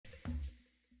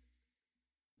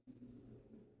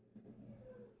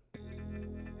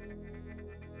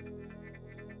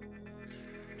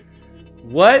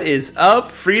What is up,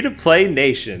 free-to-play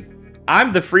nation?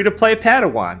 I'm the free-to-play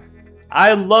Padawan.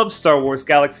 I love Star Wars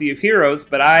Galaxy of Heroes,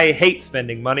 but I hate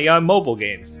spending money on mobile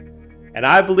games. And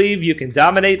I believe you can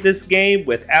dominate this game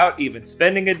without even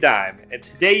spending a dime. And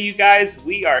today, you guys,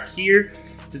 we are here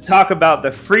to talk about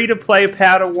the free-to-play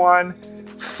Padawan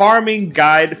farming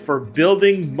guide for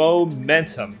building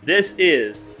momentum. This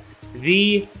is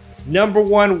the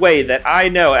 #1 way that I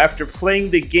know after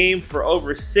playing the game for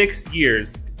over 6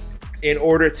 years in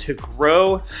order to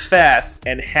grow fast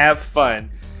and have fun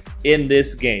in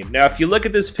this game. Now, if you look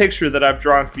at this picture that I've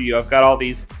drawn for you, I've got all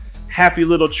these happy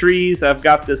little trees. I've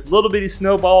got this little bitty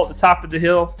snowball at the top of the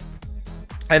hill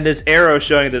and this arrow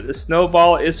showing that the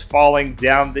snowball is falling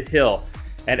down the hill.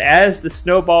 And as the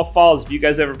snowball falls, if you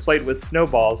guys ever played with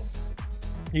snowballs,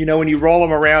 you know when you roll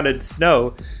them around in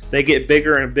snow, they get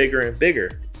bigger and bigger and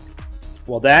bigger.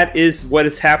 Well, that is what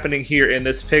is happening here in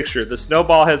this picture. The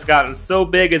snowball has gotten so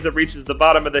big as it reaches the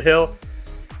bottom of the hill,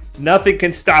 nothing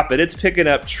can stop it. It's picking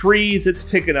up trees, it's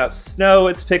picking up snow,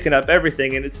 it's picking up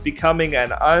everything, and it's becoming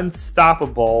an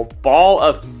unstoppable ball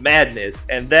of madness.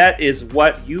 And that is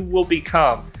what you will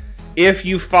become if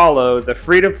you follow the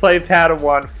free-to-play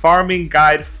Padawan farming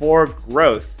guide for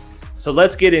growth. So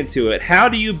let's get into it. How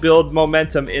do you build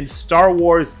momentum in Star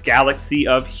Wars Galaxy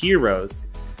of Heroes?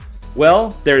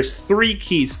 Well, there's 3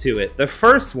 keys to it. The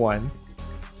first one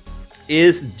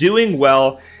is doing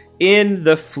well in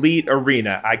the fleet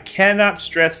arena. I cannot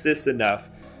stress this enough.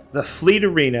 The fleet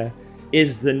arena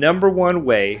is the #1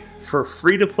 way for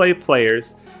free-to-play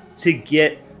players to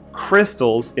get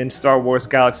crystals in Star Wars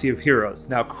Galaxy of Heroes.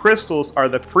 Now, crystals are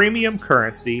the premium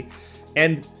currency,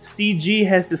 and CG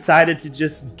has decided to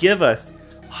just give us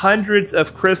hundreds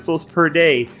of crystals per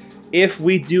day if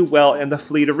we do well in the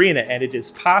fleet arena. And it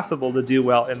is possible to do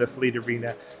well in the fleet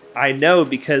arena. I know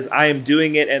because I am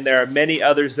doing it, and there are many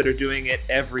others that are doing it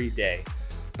every day.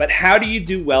 But how do you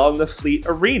do well in the fleet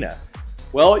arena?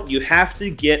 Well, you have to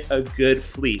get a good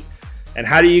fleet. And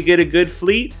how do you get a good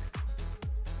fleet?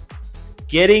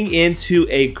 Getting into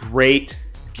a great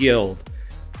guild.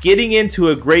 Getting into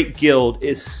a great guild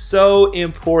is so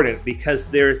important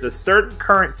because there is a certain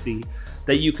currency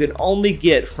that you can only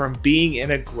get from being in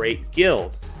a great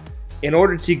guild. In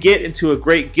order to get into a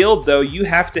great guild, though, you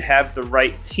have to have the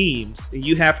right teams.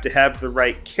 You have to have the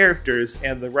right characters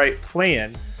and the right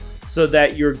plan so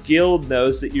that your guild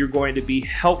knows that you're going to be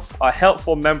a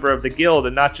helpful member of the guild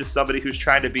and not just somebody who's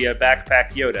trying to be a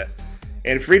backpack Yoda.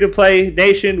 In free-to-play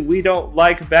nation, we don't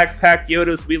like backpack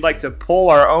Yodas. We like to pull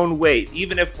our own weight.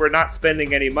 Even if we're not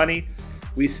spending any money,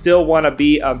 we still want to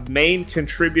be a main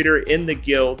contributor in the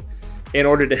guild in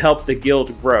order to help the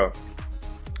guild grow.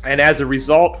 And as a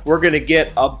result, we're going to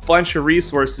get a bunch of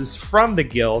resources from the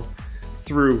guild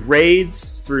through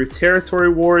raids, through territory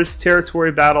wars,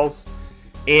 territory battles,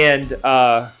 and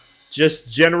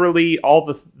just generally all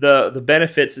the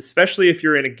benefits, especially if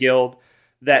you're in a guild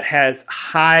that has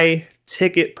high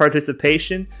ticket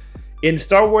participation. In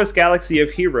Star Wars Galaxy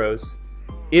of Heroes,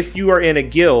 if you are in a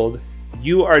guild,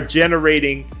 you are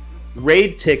generating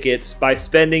raid tickets by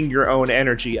spending your own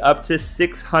energy, up to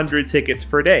 600 tickets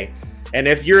per day. And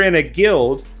if you're in a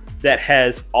guild that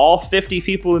has all 50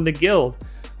 people in the guild,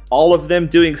 all of them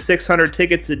doing 600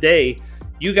 tickets a day,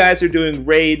 you guys are doing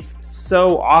raids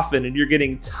so often and you're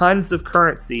getting tons of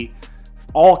currency,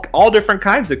 all different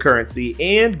kinds of currency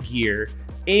and gear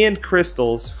and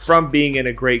crystals from being in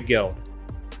a great guild.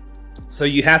 So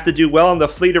you have to do well in the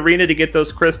fleet arena to get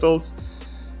those crystals.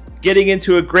 Getting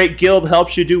into a great guild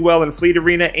helps you do well in fleet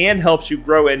arena and helps you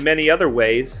grow in many other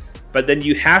ways, but then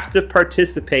you have to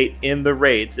participate in the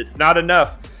raids. It's not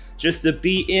enough just to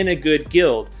be in a good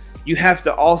guild. You have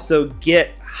to also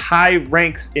get high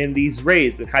ranks in these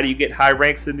raids. And how do you get high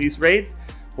ranks in these raids?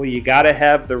 Well, you gotta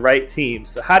have the right teams.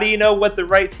 So how do you know what the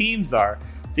right teams are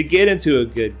to get into a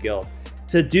good guild,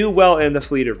 to do well in the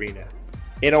fleet arena,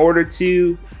 in order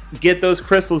to get those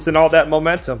crystals and all that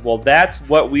momentum? Well, that's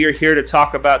what we are here to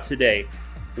talk about today.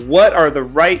 What are the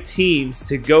right teams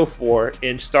to go for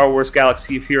in Star Wars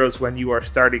Galaxy of Heroes when you are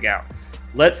starting out?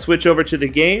 Let's switch over to the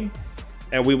game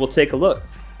and we will take a look.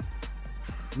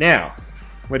 Now,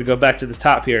 I'm going to go back to the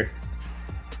top here.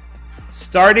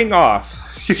 Starting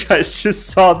off, you guys just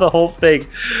saw the whole thing.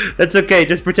 That's okay,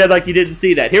 just pretend like you didn't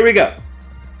see that. Here we go.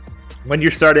 When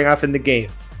you're starting off in the game,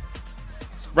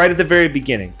 right at the very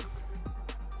beginning,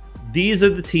 these are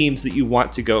the teams that you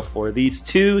want to go for. These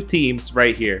 2 teams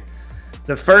right here.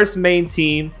 The first main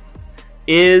team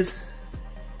is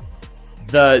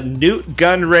the Newt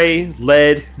Gunray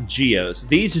led Geos.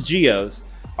 These Geos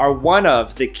are one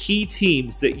of the key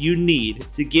teams that you need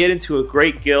to get into a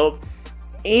great guild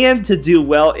and to do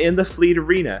well in the fleet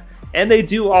arena. And they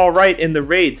do all right in the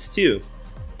raids too.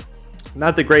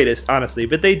 Not the greatest, honestly,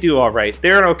 but they do all right.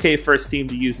 They're an okay first team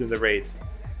to use in the raids.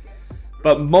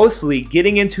 But mostly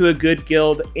getting into a good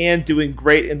guild and doing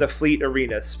great in the fleet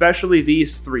arena, especially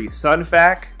these three,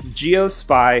 Sunfac,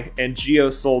 Geospy, and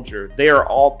Geosoldier. They are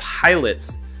all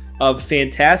pilots of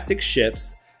fantastic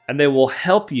ships, and they will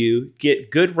help you get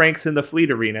good ranks in the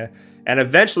fleet arena, and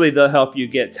eventually they'll help you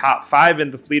get top 5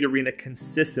 in the fleet arena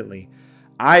consistently.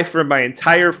 I, for my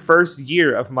entire first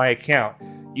year of my account,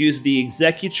 used the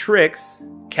Executrix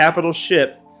capital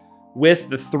ship with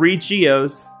the 3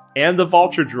 Geos and the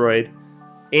Vulture Droid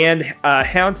and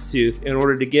Houndstooth in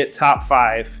order to get top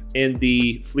 5 in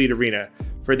the fleet arena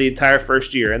for the entire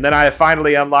first year. And then I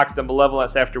finally unlocked the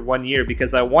Malevolence after 1 year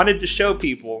because I wanted to show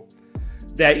people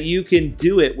that you can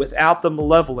do it without the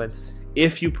Malevolence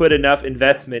if you put enough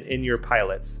investment in your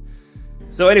pilots.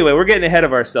 So anyway, we're getting ahead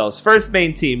of ourselves. First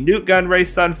main team, Nuke Gunray,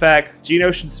 Sunfac,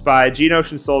 Geonosian Spy,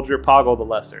 Geonosian Soldier, Poggle the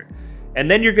Lesser. And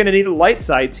then you're going to need a light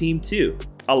side team too.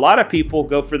 A lot of people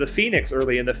go for the Phoenix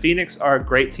early, and the Phoenix are a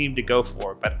great team to go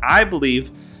for. But I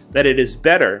believe that it is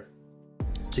better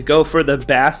to go for the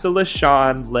Bastila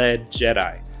Shan-led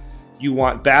Jedi. You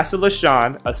want Bastila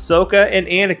Shan, Ahsoka, and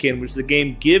Anakin, which the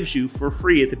game gives you for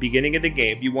free at the beginning of the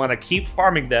game. You want to keep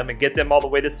farming them and get them all the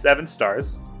way to 7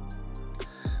 stars.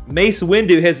 Mace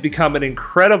Windu has become an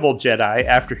incredible Jedi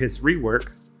after his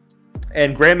rework,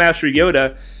 and Grandmaster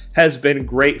Yoda has been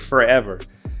great forever.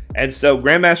 And so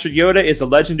Grandmaster Yoda is a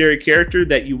legendary character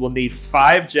that you will need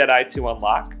 5 Jedi to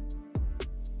unlock.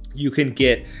 You can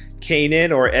get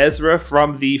Kanan or Ezra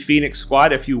from the Phoenix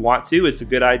Squad if you want to. It's a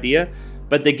good idea.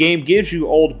 But the game gives you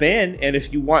Old Ben, and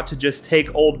if you want to just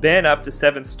take Old Ben up to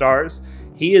 7 stars,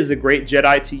 he is a great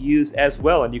Jedi to use as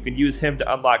well, and you can use him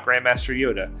to unlock Grandmaster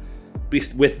Yoda.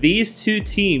 With these 2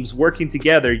 teams working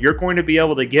together, you're going to be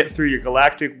able to get through your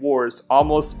Galactic Wars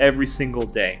almost every single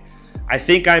day. I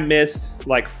think I missed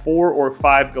like 4 or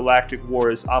 5 Galactic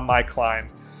Wars on my climb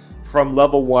from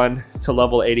level 1 to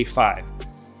level 85.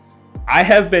 I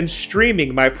have been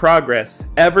streaming my progress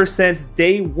ever since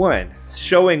day 1,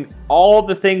 showing all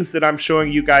the things that I'm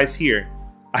showing you guys here.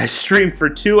 I stream for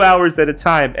 2 hours at a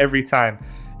time every time,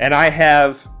 and I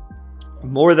have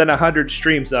more than 100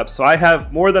 streams up, so I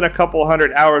have more than a couple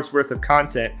hundred hours worth of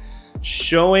content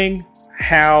showing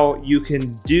how you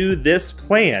can do this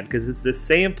plan, because it's the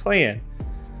same plan,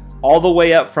 all the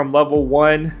way up from level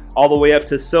 1 all the way up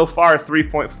to so far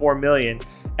 3.4 million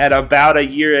at about a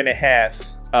year and a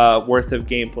half worth of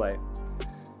gameplay.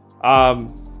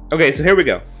 Okay, so here we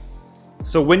go.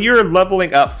 So when you're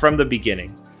leveling up from the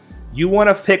beginning, you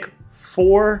want to pick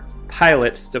 4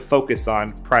 pilots to focus on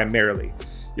primarily.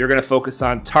 You're going to focus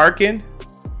on Tarkin,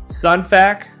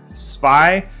 Sunfac,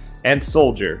 Spy, and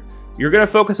Soldier. You're going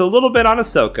to focus a little bit on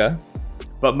Ahsoka,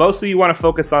 but mostly you want to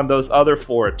focus on those other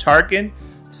 4, Tarkin,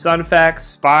 Sunfac,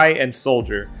 Spy, and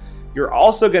Soldier. You're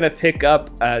also going to pick up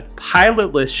a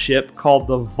pilotless ship called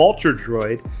the Vulture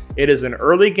Droid. It is an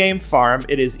early game farm.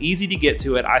 It is easy to get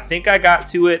to it. I think I got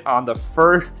to it on the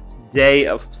first day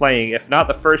of playing. If not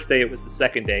the first day, it was the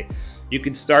second day. You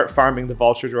can start farming the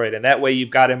Vulture Droid, and that way you've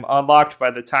got him unlocked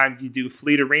by the time you do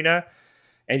Fleet Arena,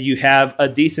 and you have a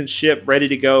decent ship ready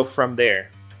to go from there.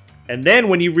 And then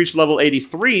when you reach level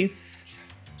 83,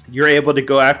 you're able to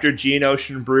go after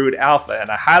Geonosian Brood Alpha, and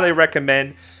I highly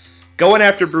recommend going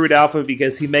after Brood Alpha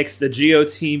because he makes the Geo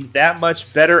team that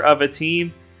much better of a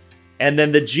team, and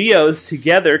then the Geos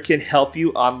together can help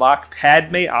you unlock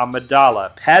Padme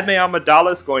Amidala. Padme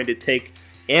Amidala is going to take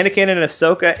Anakin and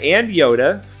Ahsoka and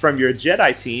Yoda from your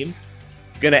Jedi team,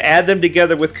 going to add them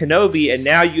together with Kenobi, and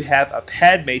now you have a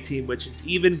Padme team, which is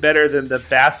even better than the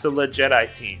Bastila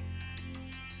Jedi team.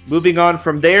 Moving on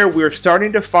from there, we're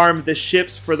starting to farm the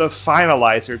ships for the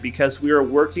Finalizer because we are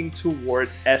working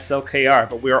towards SLKR,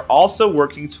 but we are also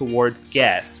working towards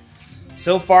gas.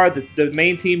 So far, the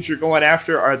main teams you're going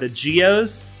after are the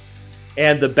Geos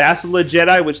and the Bastila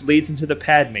Jedi, which leads into the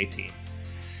Padme team.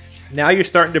 Now you're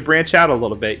starting to branch out a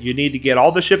little bit. You need to get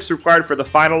all the ships required for the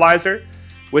Finalizer,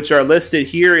 which are listed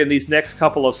here in these next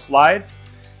couple of slides.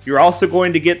 You're also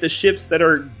going to get the ships that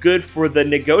are good for the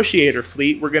Negotiator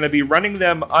fleet. We're going to be running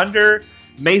them under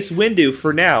Mace Windu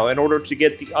for now in order to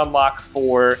get the unlock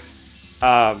for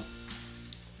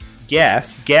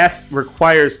gas. Gas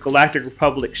requires Galactic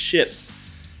Republic ships,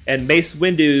 and Mace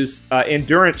Windu's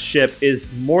Endurance ship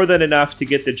is more than enough to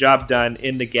get the job done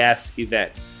in the gas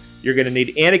event. You're going to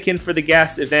need Anakin for the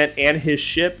gas event and his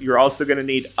ship. You're also going to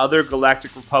need other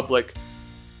Galactic Republic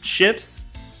ships.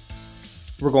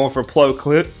 We're going for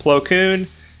Plo Koon.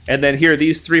 And then here,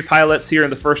 these 3 pilots here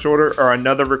in the first order are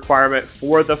another requirement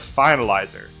for the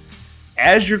Finalizer.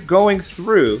 As you're going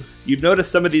through, you've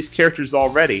noticed some of these characters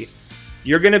already.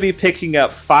 You're going to be picking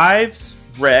up 5s,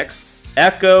 Rex,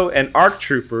 Echo, and Arc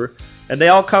Trooper, and they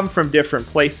all come from different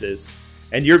places.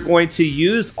 And you're going to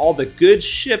use all the good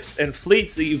ships and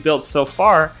fleets that you've built so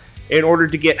far in order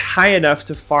to get high enough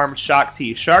to farm Shaak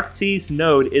Ti. Shaak Ti's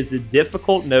node is a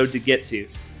difficult node to get to,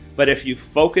 but if you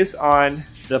focus on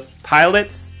the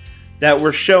pilots that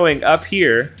we're showing up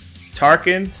here,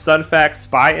 Tarkin, Sunfax,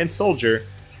 Spy, and Soldier,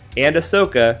 and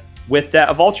Ahsoka, with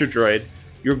that Vulture Droid,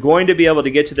 you're going to be able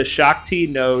to get to the Shaak Ti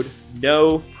node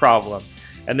no problem.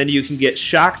 And then you can get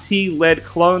Shaak Ti-led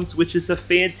clones, which is a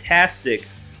fantastic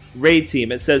raid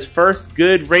team. It says first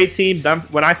good raid team.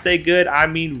 When I say good, I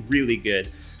mean really good.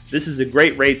 This is a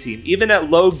great raid team. Even at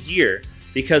low gear,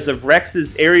 because of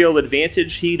Rex's aerial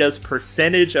advantage, he does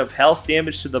percentage of health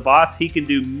damage to the boss. He can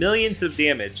do millions of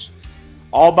damage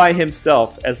all by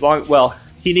himself. Well,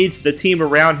 he needs the team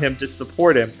around him to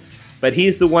support him, but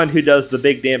he's the one who does the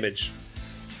big damage.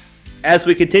 As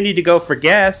we continue to go for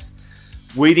gas,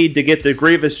 we need to get the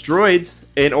Grievous droids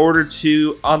in order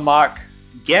to unlock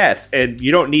gas. And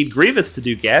you don't need Grievous to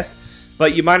do gas,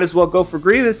 but you might as well go for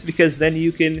Grievous, because then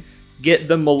you can get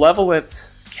the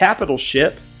Malevolence capital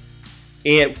ship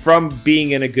and from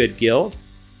being in a good guild.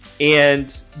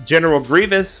 And General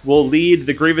Grievous will lead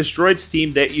the Grievous droids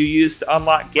team that you use to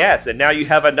unlock gas. And now you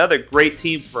have another great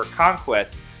team for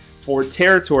conquest, for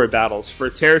territory battles, for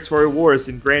territory wars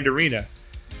in Grand Arena.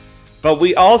 But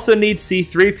we also need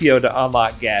C-3PO to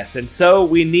unlock gas, and so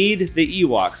we need the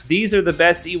Ewoks. These are the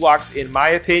best Ewoks in my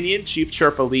opinion. Chief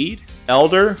Chirpa lead,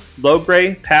 Elder,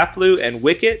 Logray, Paplu, and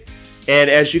Wicket. And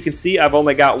as you can see, I've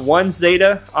only got 1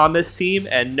 Zeta on this team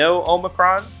and no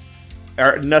Omicrons.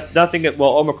 Or nothing,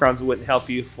 well, Omicrons wouldn't help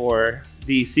you for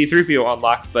the C-3PO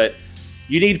unlock, but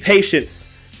you need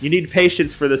patience. You need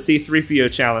patience for the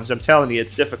C-3PO challenge. I'm telling you,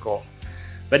 it's difficult.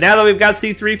 But now that we've got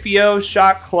C-3PO,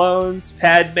 Shock Clones,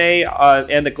 Padme,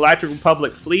 and the Galactic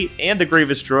Republic fleet, and the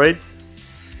Grievous droids,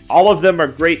 all of them are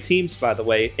great teams, by the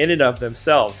way, in and of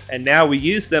themselves. And now we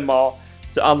use them all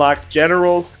to unlock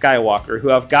General Skywalker, who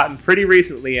I've gotten pretty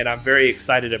recently, and I'm very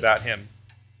excited about him.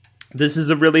 This is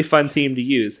a really fun team to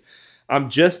use. I'm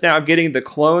just now getting the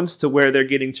clones to where they're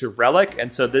getting to Relic,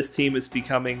 and so this team is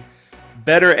becoming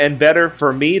better and better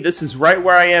for me. This is right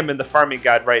where I am in the farming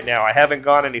guide right now. I haven't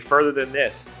gone any further than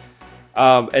this.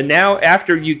 And now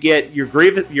after you get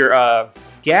your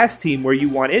gas team where you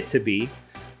want it to be,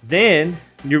 then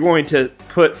you're going to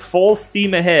put full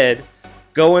steam ahead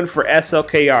going for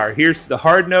SLKR. Here's the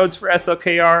hard nodes for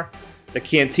SLKR, the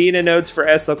Cantina nodes for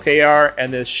SLKR,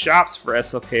 and the shops for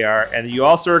SLKR. And you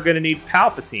also are going to need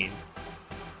Palpatine.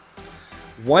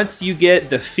 Once you get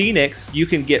the Phoenix, you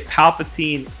can get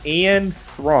Palpatine and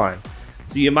Thrawn.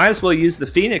 So you might as well use the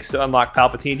Phoenix to unlock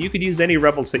Palpatine. You could use any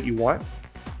rebels that you want.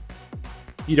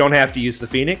 You don't have to use the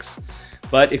Phoenix.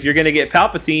 But if you're going to get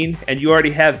Palpatine and you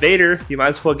already have Vader, you might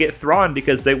as well get Thrawn,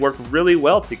 because they work really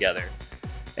well together.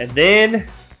 And then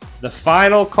the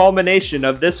final culmination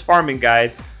of this farming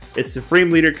guide is Supreme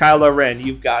Leader Kylo Ren.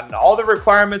 You've gotten all the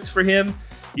requirements for him.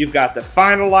 You've got the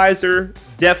finalizer,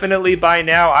 definitely by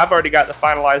now. I've already got the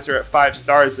finalizer at 5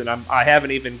 stars, and I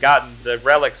haven't even gotten the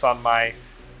relics on my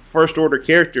first order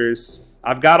characters.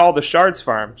 I've got all the shards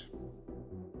farmed.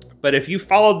 But if you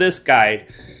follow this guide,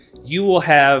 you will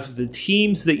have the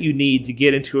teams that you need to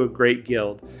get into a great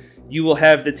guild. You will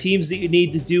have the teams that you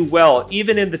need to do well.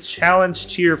 Even in the challenge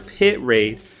tier pit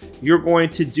raid, you're going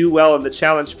to do well in the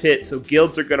challenge pit. So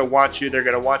guilds are going to want you. They're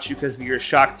going to want you because of your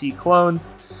Shaak Ti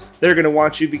clones. They're going to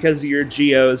want you because of your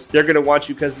Geos. They're going to want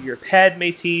you because of your Padme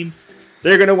team.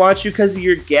 They're going to want you because of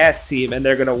your gas team. And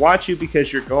they're going to want you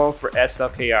because you're going for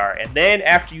SLKR. And then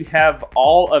after you have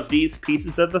all of these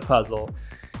pieces of the puzzle,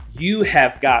 you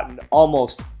have gotten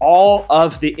almost all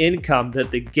of the income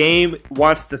that the game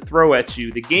wants to throw at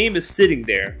you. The game is sitting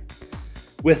there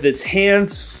with its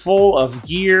hands full of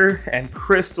gear and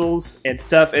crystals and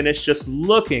stuff, and it's just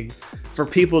looking for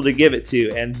people to give it to.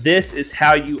 And this is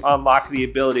how you unlock the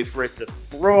ability for it to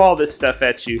throw all this stuff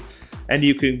at you, and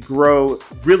you can grow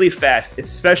really fast,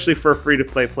 especially for a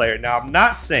free-to-play player. Now, I'm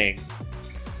not saying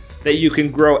that you can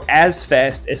grow as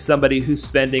fast as somebody who's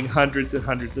spending hundreds and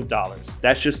hundreds of dollars.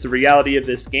 That's just the reality of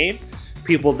this game.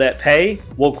 People that pay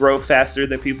will grow faster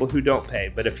than people who don't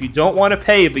pay. But if you don't want to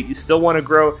pay, but you still want to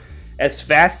grow as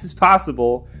fast as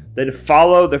possible, then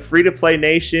follow the Free-to-Play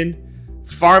Nation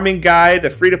farming guide, the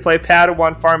Free-to-Play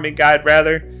Padawan farming guide,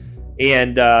 rather.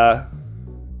 And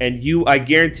I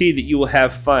guarantee that you will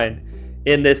have fun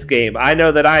in this game. I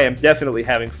know that I am definitely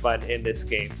having fun in this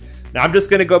game. Now I'm just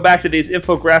going to go back to these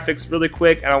infographics really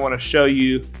quick, and I want to show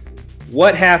you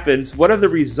what happens, what are the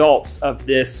results of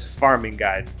this farming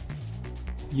guide.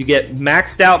 You get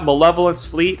maxed out Malevolence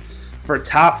Fleet for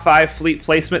top 5 fleet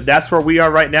placement. That's where we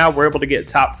are right now. We're able to get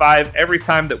top 5 every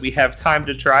time that we have time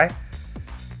to try.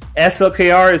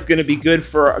 SLKR is going to be good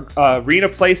for arena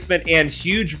placement and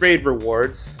huge raid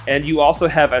rewards. And you also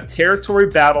have a Territory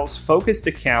Battles focused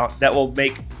account that will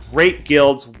make great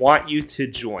guilds want you to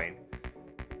join.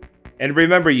 And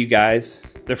remember, you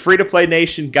guys, the free-to-play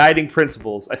nation guiding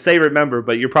principles. I say remember,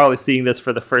 but you're probably seeing this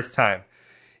for the first time.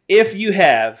 If you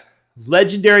have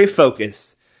legendary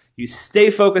focus, you stay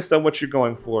focused on what you're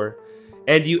going for,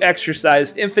 and you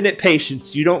exercise infinite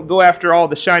patience, you don't go after all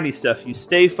the shiny stuff, you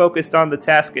stay focused on the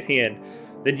task at hand,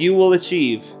 then you will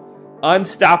achieve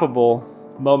unstoppable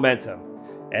momentum.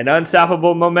 And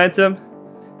unstoppable momentum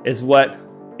is what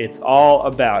it's all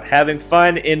about. Having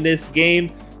fun in this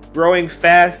game, growing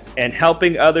fast, and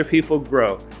helping other people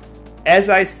grow. As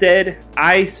I said,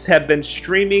 I have been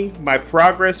streaming my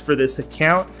progress for this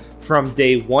account from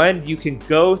day one. You can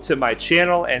go to my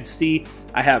channel and see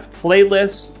I have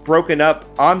playlists broken up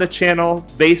on the channel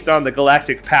based on the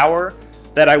galactic power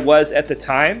that I was at the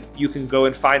time. You can go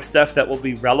and find stuff that will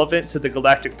be relevant to the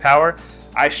galactic power.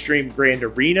 I stream Grand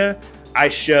Arena. I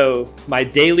show my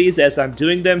dailies as I'm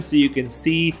doing them so you can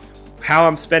see how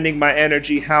I'm spending my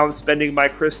energy, how I'm spending my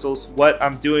crystals, what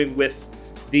I'm doing with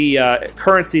the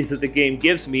currencies that the game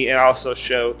gives me, and I also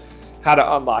show how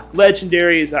to unlock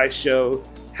legendaries. I show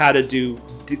how to do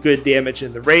good damage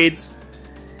in the raids.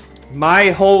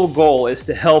 My whole goal is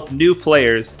to help new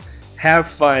players have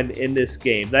fun in this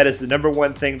game. That is the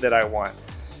 #1 thing that I want.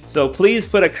 So please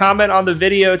put a comment on the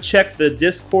video, check the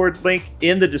Discord link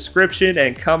in the description,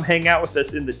 and come hang out with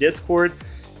us in the Discord.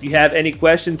 If you have any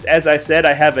questions, as I said,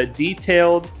 I have a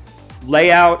detailed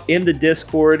layout in the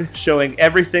Discord showing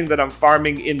everything that I'm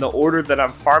farming in the order that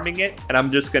I'm farming it, and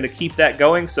I'm just going to keep that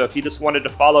going. So if you just wanted to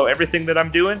follow everything that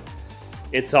I'm doing,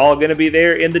 it's all going to be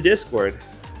there in the Discord.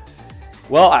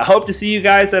 Well, I hope to see you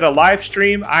guys at a live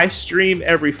stream. I stream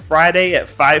every Friday at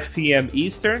 5 p.m.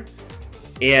 Eastern,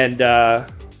 and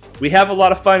we have a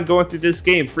lot of fun going through this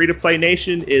game. Free-to-Play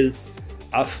Nation is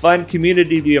a fun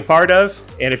community to be a part of,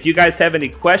 and if you guys have any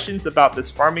questions about this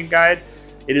farming guide,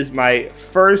 it is my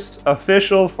first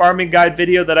official farming guide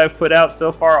video that I've put out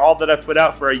so far. All that I've put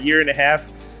out for a year and a half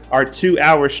are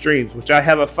 2-hour streams, which I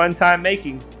have a fun time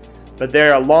making, but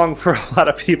they're long for a lot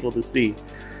of people to see.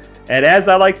 And as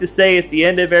I like to say at the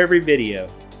end of every video,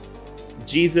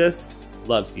 Jesus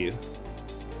loves you.